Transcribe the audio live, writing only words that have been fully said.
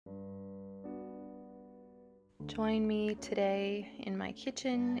Join me today in my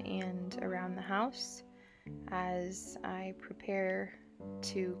kitchen and around the house as I prepare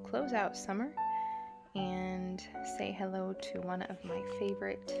to close out summer and say hello to one of my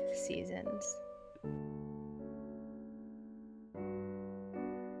favorite seasons.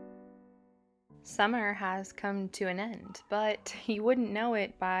 Summer has come to an end, but you wouldn't know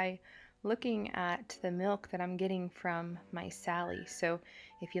it by looking at the milk that I'm getting from my Sally. So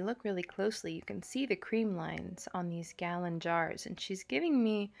if you look really closely, you can see the cream lines on these gallon jars, and she's giving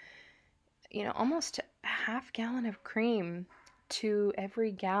me, almost a half gallon of cream to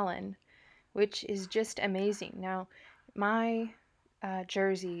every gallon, which is just amazing. Now, my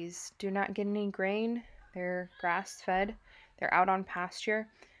jerseys do not get any grain. They're grass fed. They're out on pasture.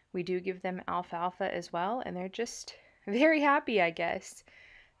 We do give them alfalfa as well, and they're just very happy, I guess.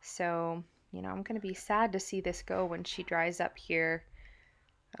 So, I'm going to be sad to see this go when she dries up here.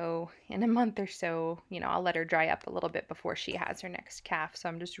 Oh, in a month or so, I'll let her dry up a little bit before she has her next calf. So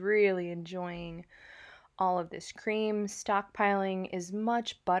I'm just really enjoying all of this cream, stockpiling as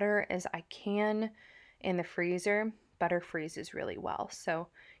much butter as I can in the freezer. Butter freezes really well. So,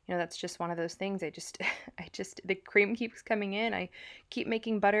 that's just one of those things. The cream keeps coming in. I keep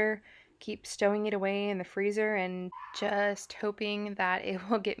making butter, keep stowing it away in the freezer, and just hoping that it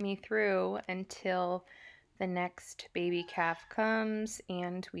will get me through until the next baby calf comes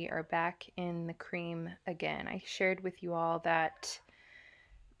and we are back in the cream again. I shared with you all that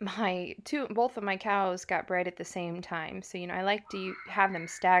both of my cows got bred at the same time. So, I like to have them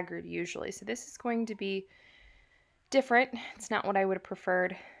staggered usually. So this is going to be different. It's not what I would have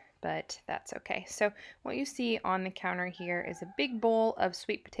preferred, but that's okay. So what you see on the counter here is a big bowl of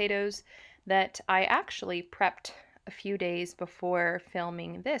sweet potatoes that I actually prepped a few days before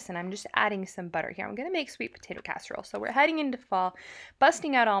filming this, and I'm just adding some butter here. I'm going to make sweet potato casserole. So we're heading into fall,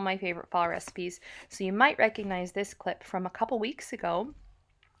 busting out all my favorite fall recipes. So you might recognize this clip from a couple weeks ago.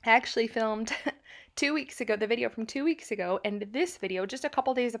 I actually filmed 2 weeks ago, the video from 2 weeks ago, and this video just a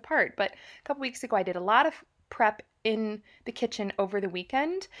couple days apart. But a couple weeks ago, I did a lot of prep in the kitchen over the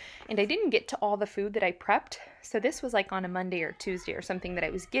weekend, and I didn't get to all the food that I prepped. So this was like on a Monday or Tuesday or something that I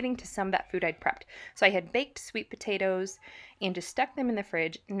was getting to some of that food I'd prepped. So I had baked sweet potatoes and just stuck them in the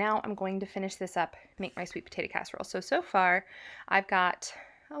fridge. Now I'm going to finish this up, make my sweet potato casserole. So far I've got,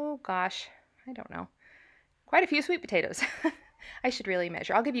 oh gosh, I don't know, quite a few sweet potatoes. I should really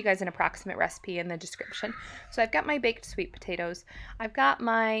measure. I'll give you guys an approximate recipe in the description. So I've got my baked sweet potatoes. I've got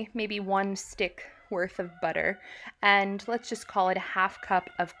my maybe 1 stick worth of butter, and let's just call it a half cup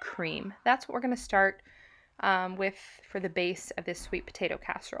of cream. That's what we're going to start with for the base of this sweet potato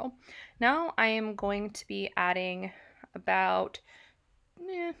casserole. Now I am going to be adding about,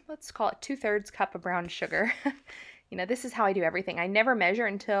 let's call it 2/3 cup of brown sugar. This is how I do everything. I never measure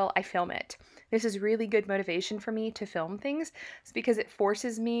until I film it. This is really good motivation for me to film things. It's because it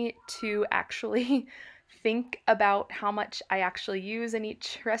forces me to actually think about how much I actually use in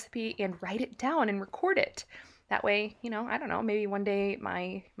each recipe and write it down and record it. That way, I don't know, maybe one day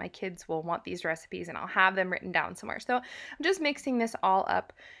my kids will want these recipes and I'll have them written down somewhere. So I'm just mixing this all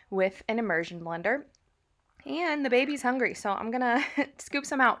up with an immersion blender. And the baby's hungry, so I'm gonna scoop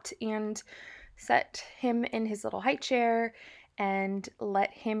some out and set him in his little high chair and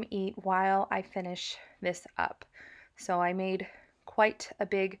let him eat while I finish this up. So I made quite a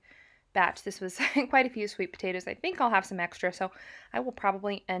big batch. This was quite a few sweet potatoes. I think I'll have some extra, so I will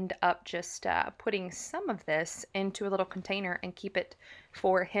probably end up just putting some of this into a little container and keep it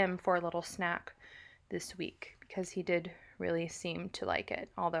for him for a little snack this week, because he did really seem to like it,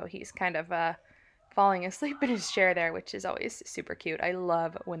 although he's kind of falling asleep in his chair there, which is always super cute. I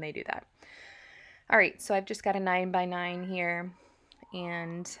love when they do that. All right, so I've just got a 9x9 here,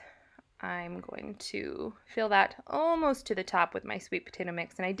 and I'm going to fill that almost to the top with my sweet potato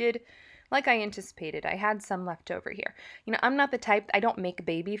mix. And I did, like I anticipated, I had some left over here. I'm not the type, I don't make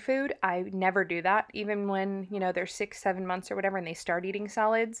baby food. I never do that. Even when, they're 6-7 months or whatever and they start eating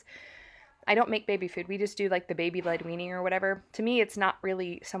solids, I don't make baby food. We just do like the baby-led weaning or whatever. To me, it's not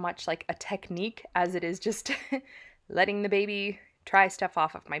really so much like a technique as it is just letting the baby try stuff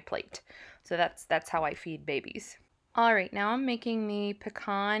off of my plate. So that's how I feed babies. All right, now I'm making the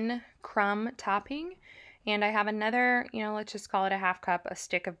pecan crumb topping, and I have another, let's just call it a half cup, a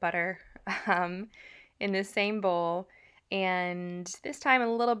stick of butter in the same bowl, and this time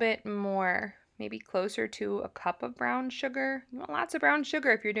a little bit more, maybe closer to a cup of brown sugar. You want lots of brown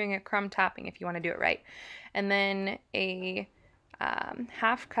sugar if you're doing a crumb topping, if you want to do it right. And then a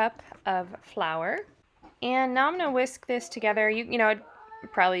half cup of flour. And now I'm going to whisk this together.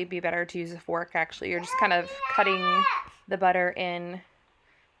 It'd probably be better to use a fork, actually. You're just kind of cutting the butter in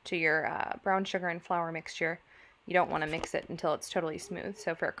to your brown sugar and flour mixture. you don't want to mix it until it's totally smooth.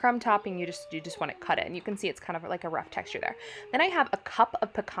 So for a crumb topping, you just want to cut it, and you can see it's kind of like a rough texture there. Then I have a cup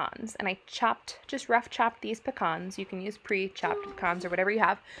of pecans, and I just rough chopped these pecans. You can use pre-chopped pecans or whatever you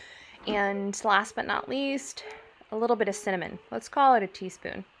have. And last but not least, a little bit of cinnamon. Let's call it a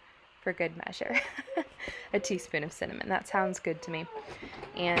teaspoon for good measure. A teaspoon of cinnamon. That sounds good to me.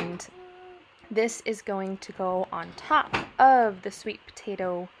 And this is going to go on top of the sweet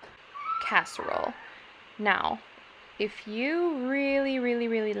potato casserole. Now, if you really, really,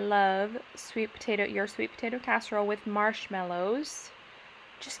 really love your sweet potato casserole with marshmallows,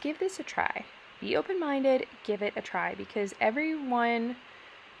 just give this a try. Be open-minded, give it a try, because everyone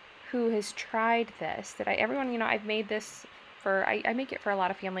who has tried this, I've made this for, I make it for a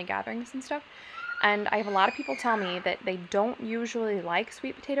lot of family gatherings and stuff, and I have a lot of people tell me that they don't usually like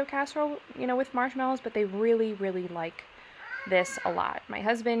sweet potato casserole, with marshmallows, but they really, really like this a lot. My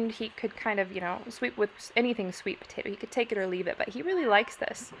husband, he could kind of, sweet with anything sweet potato. He could take it or leave it, but he really likes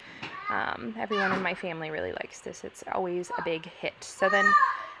this. Everyone in my family really likes this. It's always a big hit. So then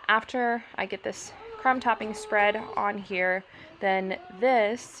after I get this crumb topping spread on here, then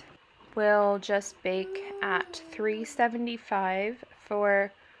this will just bake at 375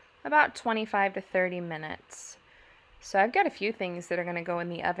 for about 25 to 30 minutes. So I've got a few things that are going to go in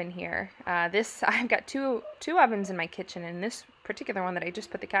the oven here. I've got two ovens in my kitchen, and this particular one that I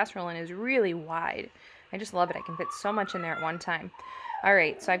just put the casserole in is really wide. I just love it. I can fit so much in there at one time. All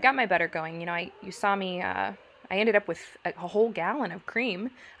right, so I've got my butter going. You saw me, I ended up with a whole gallon of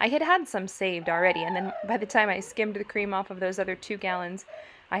cream. I had some saved already, and then by the time I skimmed the cream off of those other 2 gallons,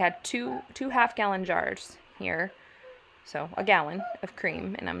 I had two half-gallon jars here. So a gallon of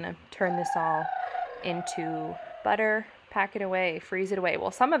cream, and I'm going to turn this all into butter, pack it away, freeze it away. Well,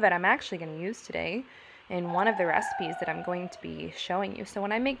 some of it I'm actually going to use today in one of the recipes that I'm going to be showing you. So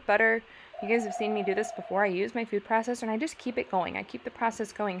when I make butter, you guys have seen me do this before. I use my food processor and I just keep it going. I keep the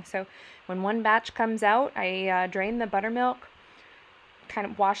process going. So when one batch comes out, I drain the buttermilk, kind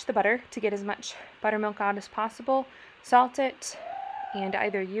of wash the butter to get as much buttermilk out as possible, salt it, and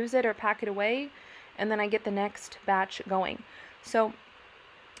either use it or pack it away, and then I get the next batch going. So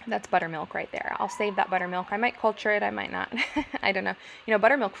that's buttermilk right there. I'll save that buttermilk. I might culture it, I might not. I don't know.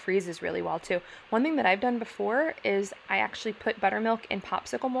 Buttermilk freezes really well too. One thing that I've done before is I actually put buttermilk in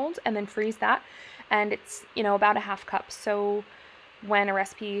popsicle molds and then freeze that. And it's, about a half cup. So when a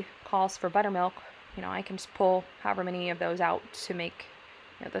recipe calls for buttermilk, I can just pull however many of those out to make,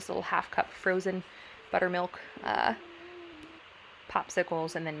 this little half cup frozen buttermilk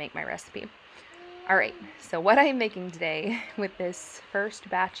popsicles and then make my recipe. Alright, so what I'm making today with this first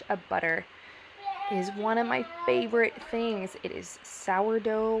batch of butter is one of my favorite things. It is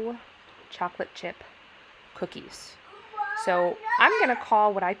sourdough chocolate chip cookies. So I'm going to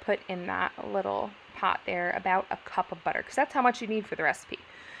call what I put in that little pot there about a cup of butter, because that's how much you need for the recipe.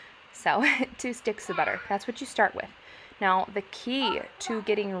 So 2 sticks of butter, that's what you start with. Now the key to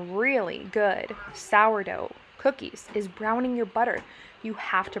getting really good sourdough cookies is browning your butter. You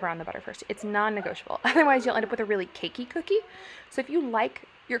have to brown the butter first. It's non-negotiable. Otherwise, you'll end up with a really cakey cookie. So if you like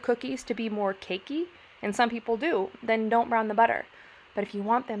your cookies to be more cakey, and some people do, then don't brown the butter. But if you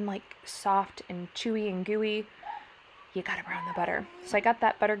want them like soft and chewy and gooey, you gotta brown the butter. So I got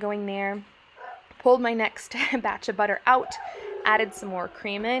that butter going there, pulled my next batch of butter out, added some more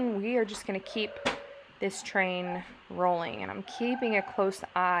cream in. We are just gonna keep this train rolling, and I'm keeping a close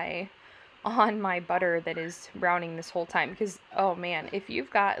eye on my butter that is browning this whole time, because oh man, if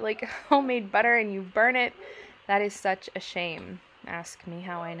you've got like homemade butter and you burn it, that is such a shame. Ask me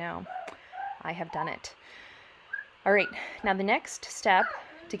how I know. I have done it. All right, now the next step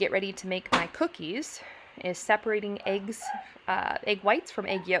to get ready to make my cookies is separating egg whites from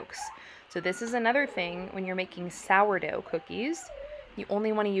egg yolks. So this is another thing when you're making sourdough cookies, you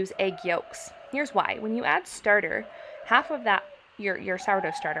only want to use egg yolks. Here's why. When you add starter, half of that, your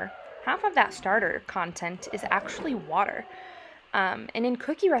sourdough starter, half of that starter content is actually water. And in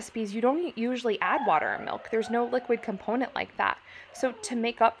cookie recipes, you don't usually add water or milk. There's no liquid component like that. So to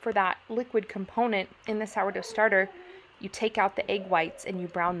make up for that liquid component in the sourdough starter, you take out the egg whites and you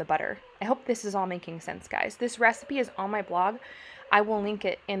brown the butter. I hope this is all making sense, guys. This recipe is on my blog. I will link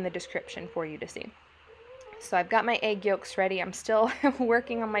it in the description for you to see. So I've got my egg yolks ready. I'm still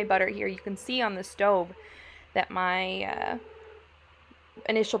working on my butter here. You can see on the stove that my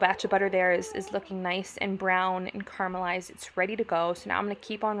initial batch of butter there is looking nice and brown and caramelized. It's ready to go. So now I'm going to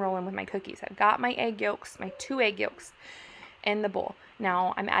keep on rolling with my cookies. I've got my egg yolks, my 2 egg yolks in the bowl.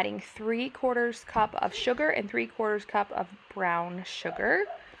 Now I'm adding 3/4 cup of sugar and 3/4 cup of brown sugar.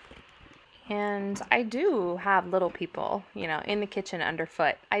 And I do have little people, you know, in the kitchen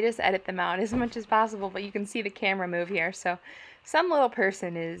underfoot. I just edit them out as much as possible, but you can see the camera move here. So some little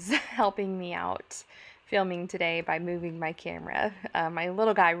person is helping me out filming today by moving my camera. My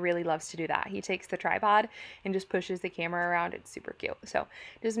little guy really loves to do that. He takes the tripod and just pushes the camera around. It's super cute. So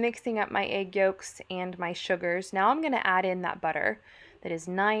just mixing up my egg yolks and my sugars. Now I'm going to add in that butter that is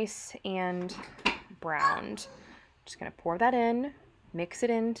nice and browned. Just going to pour that in, mix it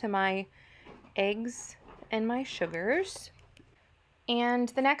into my eggs and my sugars. And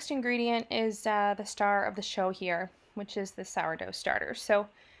the next ingredient is the star of the show here, which is the sourdough starter. So,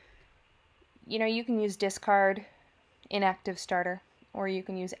 you know, you can use discard inactive starter, or you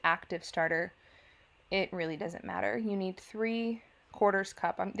can use active starter. It really doesn't matter. You need 3/4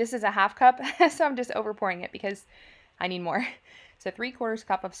 cup. This is a half cup, so I'm just over pouring it because I need more. So 3/4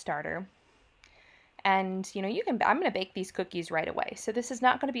 cup of starter. And, you know, I'm going to bake these cookies right away. So this is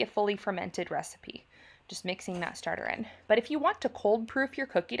not going to be a fully fermented recipe, just mixing that starter in. But if you want to cold proof your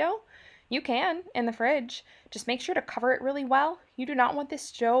cookie dough, you can in the fridge. Just make sure to cover it really well. You do not want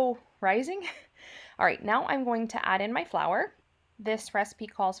this dough rising. All right, now I'm going to add in my flour. This recipe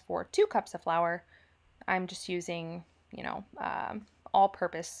calls for 2 cups of flour. I'm just using, you know,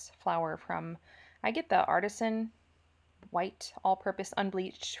 all-purpose flour from, I get the artisan white all-purpose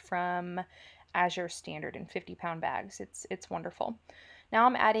unbleached from Azure Standard in 50-pound bags. It's wonderful. Now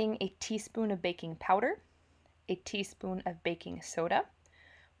I'm adding a teaspoon of baking powder, a teaspoon of baking soda,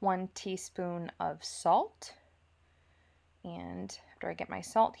 1 teaspoon of salt, and after I get my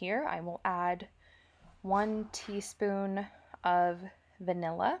salt here, I will add 1 teaspoon of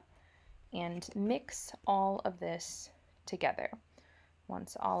vanilla and mix all of this together.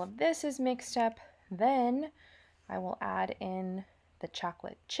 Once all of this is mixed up, then I will add in the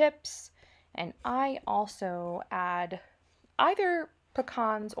chocolate chips, and I also add either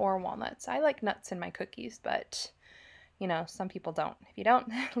pecans or walnuts. I like nuts in my cookies, but you know, some people don't. If you don't,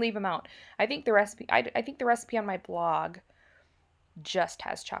 leave them out. I think the recipe on my blog just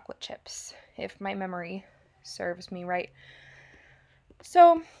has chocolate chips, if my memory serves me right.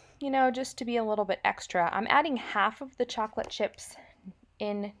 So, you know, just to be a little bit extra, I'm adding half of the chocolate chips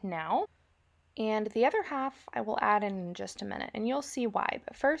in now. And the other half I will add in just a minute, and you'll see why.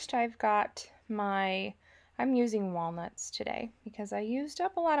 But first I'm using walnuts today because I used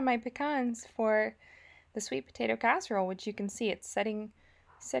up a lot of my pecans for the sweet potato casserole, which you can see it's setting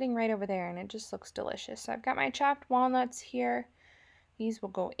right over there, and it just looks delicious. So I've got my chopped walnuts here. These will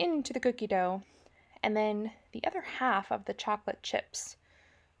go into the cookie dough, and then the other half of the chocolate chips.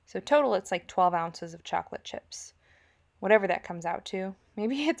 So total it's like 12 ounces of chocolate chips, whatever that comes out to.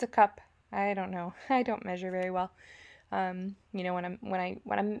 Maybe it's a cup. I don't know. I don't measure very well. You know,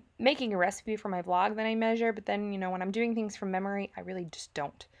 when I'm making a recipe for my vlog, then I measure, but then, you know, when I'm doing things from memory, I really just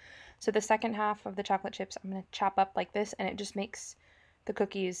don't. So the second half of the chocolate chips, I'm going to chop up like this, and it just makes the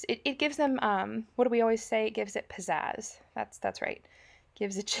cookies, it gives them, what do we always say? It gives it pizzazz. That's right.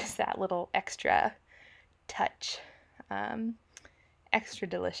 Gives it just that little extra touch. Extra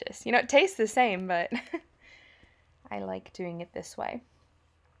delicious. You know, it tastes the same, but I like doing it this way.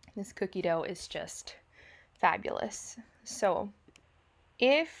 This cookie dough is just fabulous. So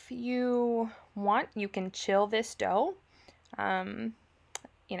if you want, you can chill this dough.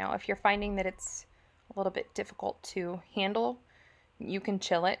 You know, if you're finding that it's a little bit difficult to handle, you can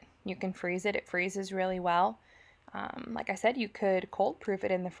chill it. You can freeze it. It freezes really well. Like I said, you could cold proof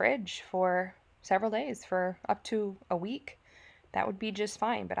it in the fridge for several days, for up to a week. That would be just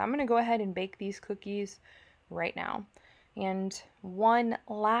fine. But I'm going to go ahead and bake these cookies right now. And one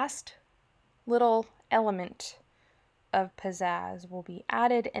last little element of pizzazz will be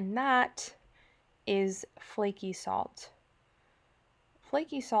added, and that is flaky salt.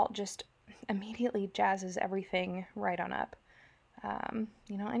 Flaky salt just immediately jazzes everything right on up.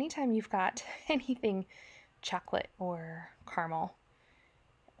 You know, anytime you've got anything chocolate or caramel,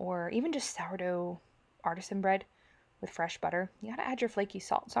 or even just sourdough artisan bread with fresh butter, you gotta add your flaky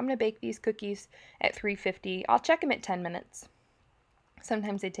salt. So I'm gonna bake these cookies at 350. I'll check them at 10 minutes.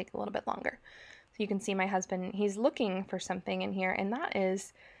 Sometimes they take a little bit longer. So you can see my husband, he's looking for something in here, and that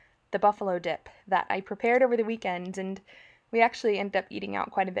is the buffalo dip that I prepared over the weekend, and we actually ended up eating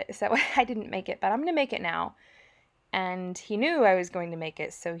out quite a bit, so I didn't make it, but I'm gonna make it now. And he knew I was going to make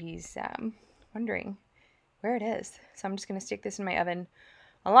it, so he's wondering where it is. So I'm just gonna stick this in my oven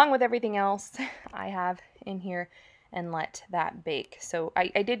along with everything else I have in here and let that bake. So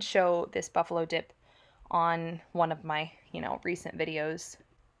I did show this buffalo dip on one of my, you know, recent videos.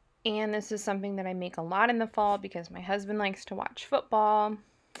 And this is something that I make a lot in the fall because my husband likes to watch football.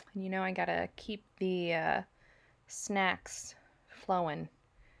 And, you know, I gotta keep the snacks flowing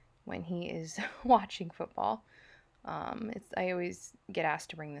when he is watching football. I always get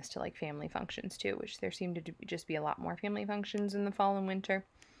asked to bring this to like family functions too, which there seem to just be a lot more family functions in the fall and winter.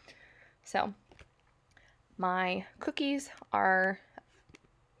 So my cookies are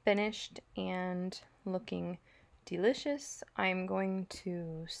finished and looking delicious. I'm going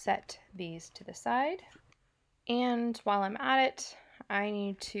to set these to the side. And while I'm at it, I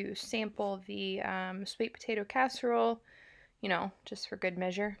need to sample the sweet potato casserole, you know, just for good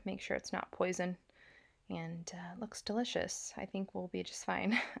measure. Make sure it's not poison. And looks delicious. I think we'll be just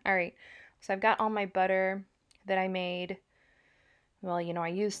fine. All right, so I've got all my butter that I made. Well, you know, I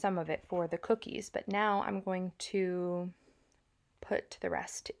used some of it for the cookies, but now I'm going to put the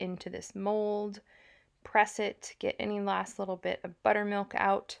rest into this mold, press it, get any last little bit of buttermilk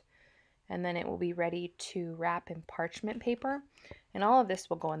out, and then it will be ready to wrap in parchment paper. And all of this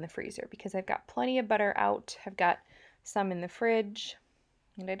will go in the freezer because I've got plenty of butter out. I've got some in the fridge,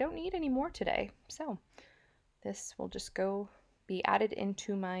 and I don't need any more today. So this will just be added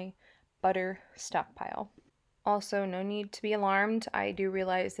into my butter stockpile. Also, no need to be alarmed. I do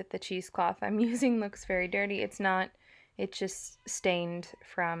realize that the cheesecloth I'm using looks very dirty. It's not. It's just stained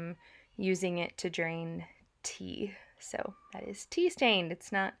from using it to drain tea. So that is tea stained.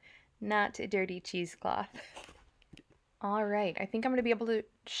 It's not a dirty cheesecloth. All right, I think I'm going to be able to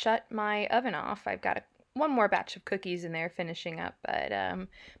shut my oven off. I've got one more batch of cookies in there finishing up, but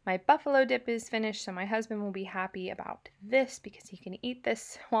my buffalo dip is finished, so my husband will be happy about this because he can eat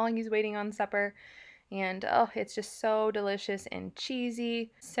this while he's waiting on supper. And oh, it's just so delicious and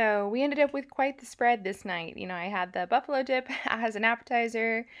cheesy. So we ended up with quite the spread this night. You know, I had the buffalo dip as an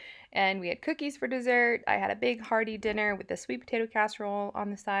appetizer, and we had cookies for dessert. I had a big hearty dinner with the sweet potato casserole on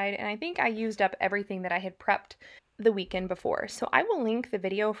the side, and I think I used up everything that I had prepped the weekend before. So I will link the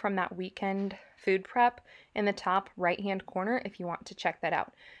video from that weekend food prep in the top right-hand corner if you want to check that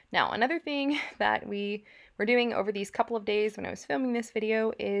out. Now, another thing that we were doing over these couple of days when I was filming this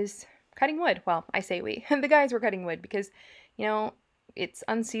video is cutting wood. Well, I say we. The guys were cutting wood because, you know, it's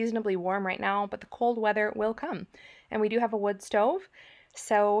unseasonably warm right now, but the cold weather will come. And we do have a wood stove,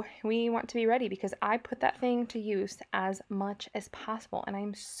 so we want to be ready because I put that thing to use as much as possible. And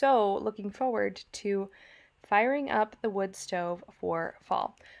I'm so looking forward to firing up the wood stove for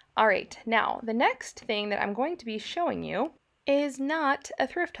fall. All right, now the next thing that I'm going to be showing you is not a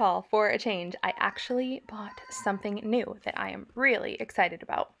thrift haul for a change. I actually bought something new that I am really excited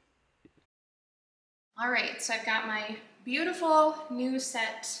about. All right, so I've got my beautiful new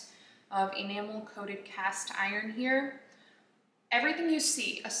set of enamel coated cast iron here. Everything you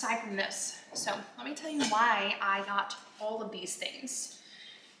see aside from this. So let me tell you why I got all of these things.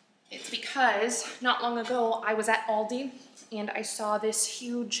 It's because not long ago I was at Aldi and I saw this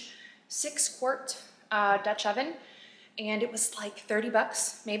huge 6-quart Dutch oven, and it was like 30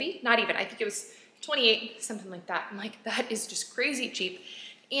 bucks, maybe, not even. I think it was 28, something like that. I'm like, that is just crazy cheap.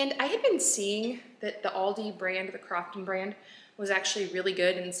 And I had been seeing that the Aldi brand, the Crofton brand, was actually really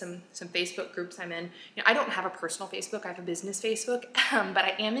good in some Facebook groups I'm in. You know, I don't have a personal Facebook, I have a business Facebook, but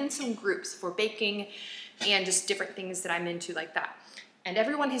I am in some groups for baking and just different things that I'm into like that. And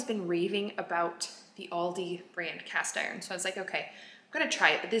everyone has been raving about the Aldi brand cast iron. So I was like, okay, I'm gonna try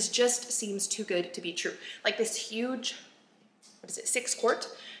it, but this just seems too good to be true. Like this huge, what is it, 6-quart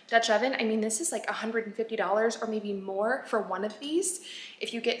Dutch oven. I mean, this is like $150 or maybe more for one of these.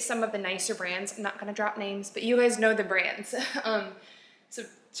 If you get some of the nicer brands, I'm not gonna drop names, but you guys know the brands. So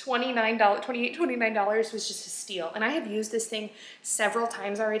 $29 was just a steal. And I have used this thing several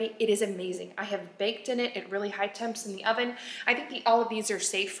times already. It is amazing. I have baked in it at really high temps in the oven. I think all of these are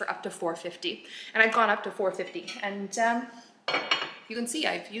safe for up to 450. And I've gone up to 450. And you can see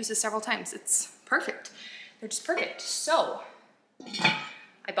I've used this several times. It's perfect. They're just perfect. So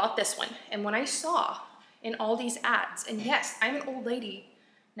I bought this one. And when I saw in Aldi's ads, and yes, I'm an old lady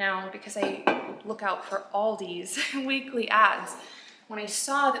now because I look out for Aldi's weekly ads. When I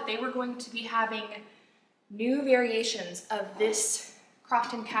saw that they were going to be having new variations of this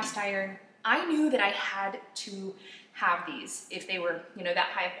Crofton cast iron, I knew that I had to have these if they were, you know, that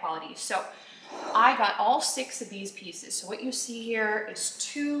high of quality. So I got all 6 of these pieces. So what you see here is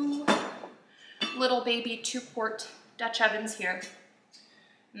 2 little baby 2-quart Dutch ovens here.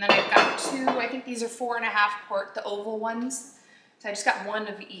 And then I've got 2, I think these are 4.5-quart, the oval ones. So I just got 1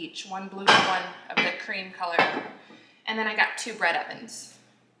 of each, 1 blue and 1 of the cream color. And then I got 2 bread ovens.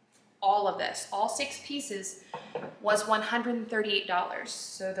 All of this, all 6 pieces was $138.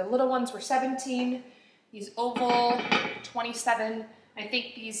 So the little ones were $17, these oval, $27. I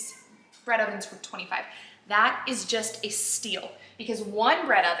think these bread ovens were $25. That is just a steal because one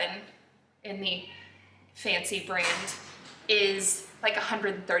bread oven in the fancy brand is like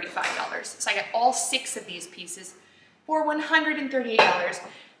 $135. So I got all 6 of these pieces for $138.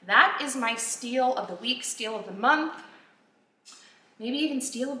 That is my steal of the week, steal of the month, maybe even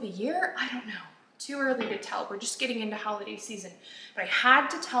steal of the year. I don't know. Too early to tell. We're just getting into holiday season. But I had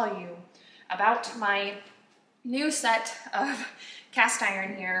to tell you about my new set of cast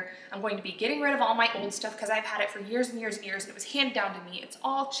iron here. I'm going to be getting rid of all my old stuff because I've had it for years and years and years, and it was handed down to me. It's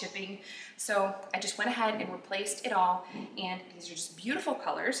all chipping. So I just went ahead and replaced it all, and these are just beautiful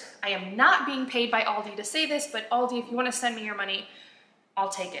colors. I am not being paid by Aldi to say this, but Aldi, if you want to send me your money, I'll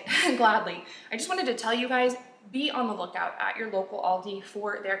take it gladly. I just wanted to tell you guys, be on the lookout at your local Aldi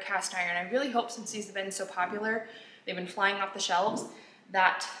for their cast iron. I really hope, since these have been so popular, they've been flying off the shelves,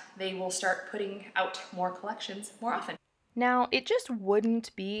 that they will start putting out more collections more often. Now, it just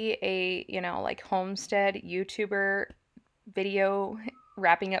wouldn't be a, like Homestead YouTuber video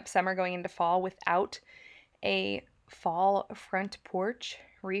wrapping up summer going into fall without a fall front porch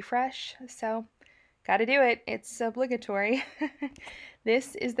refresh. So, gotta do it. It's obligatory.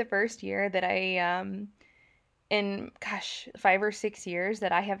 This is the first year that I, in, 5 or 6 years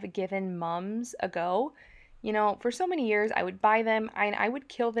that I have given mums a go. For so many years, I would buy them and I would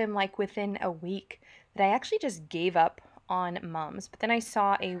kill them like within a week, that I actually just gave up on mums. But then I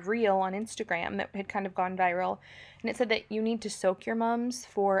saw a reel on Instagram that had kind of gone viral, and it said that you need to soak your mums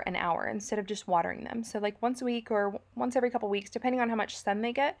for an hour instead of just watering them. So like once a week or once every couple weeks, depending on how much sun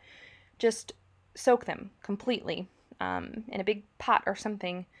they get, just soak them completely in a big pot or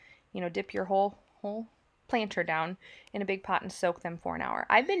something. Dip your whole planter down in a big pot and soak them for an hour.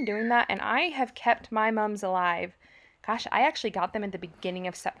 I've been doing that, and I have kept my mums alive. Gosh, I actually got them at the beginning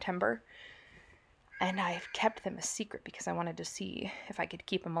of September, and I've kept them a secret because I wanted to see if I could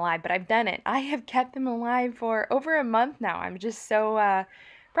keep them alive, but I've done it. I have kept them alive for over a month now. I'm just so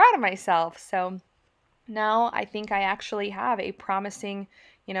proud of myself. So now I think I actually have a promising,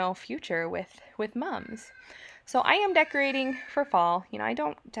 future with mums. So I am decorating for fall. I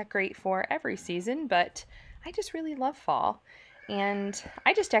don't decorate for every season, but I just really love fall. And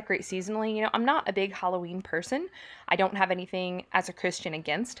I just decorate seasonally. I'm not a big Halloween person. I don't have anything as a Christian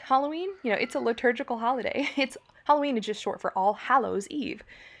against Halloween. It's a liturgical holiday. Halloween is just short for All Hallows Eve,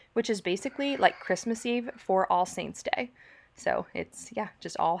 which is basically like Christmas Eve for All Saints Day. So it's,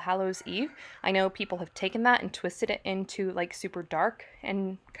 just All Hallows Eve. I know people have taken that and twisted it into like super dark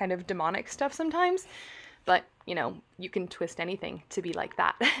and kind of demonic stuff sometimes. But, you can twist anything to be like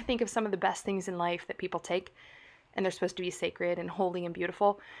that. Think of some of the best things in life that people take, and they're supposed to be sacred and holy and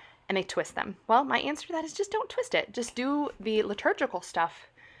beautiful, and they twist them. Well, my answer to that is just don't twist it. Just do the liturgical stuff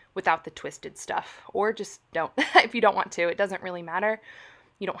without the twisted stuff, or just don't. If you don't want to, it doesn't really matter.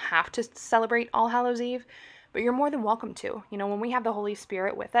 You don't have to celebrate All Hallows Eve, but you're more than welcome to. When we have the Holy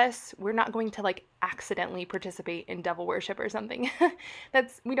Spirit with us, we're not going to like accidentally participate in devil worship or something.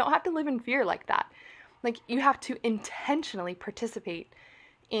 We don't have to live in fear like that. Like, you have to intentionally participate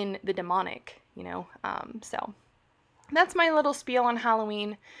in the demonic, so that's my little spiel on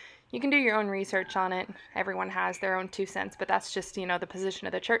Halloween. You can do your own research on it. Everyone has their own 2 cents, but that's just, the position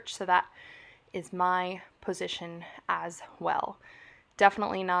of the church, so that is my position as well.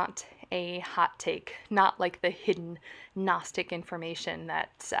 Definitely not a hot take, not like the hidden Gnostic information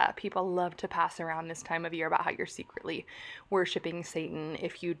that people love to pass around this time of year about how you're secretly worshiping Satan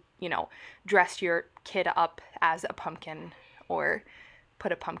if you, dress your kid up as a pumpkin or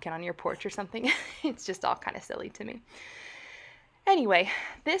put a pumpkin on your porch or something. It's just all kind of silly to me. Anyway,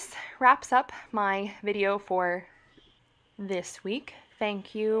 this wraps up my video for this week.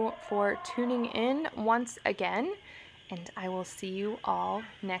 Thank you for tuning in once again, and I will see you all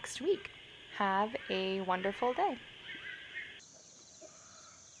next week. Have a wonderful day.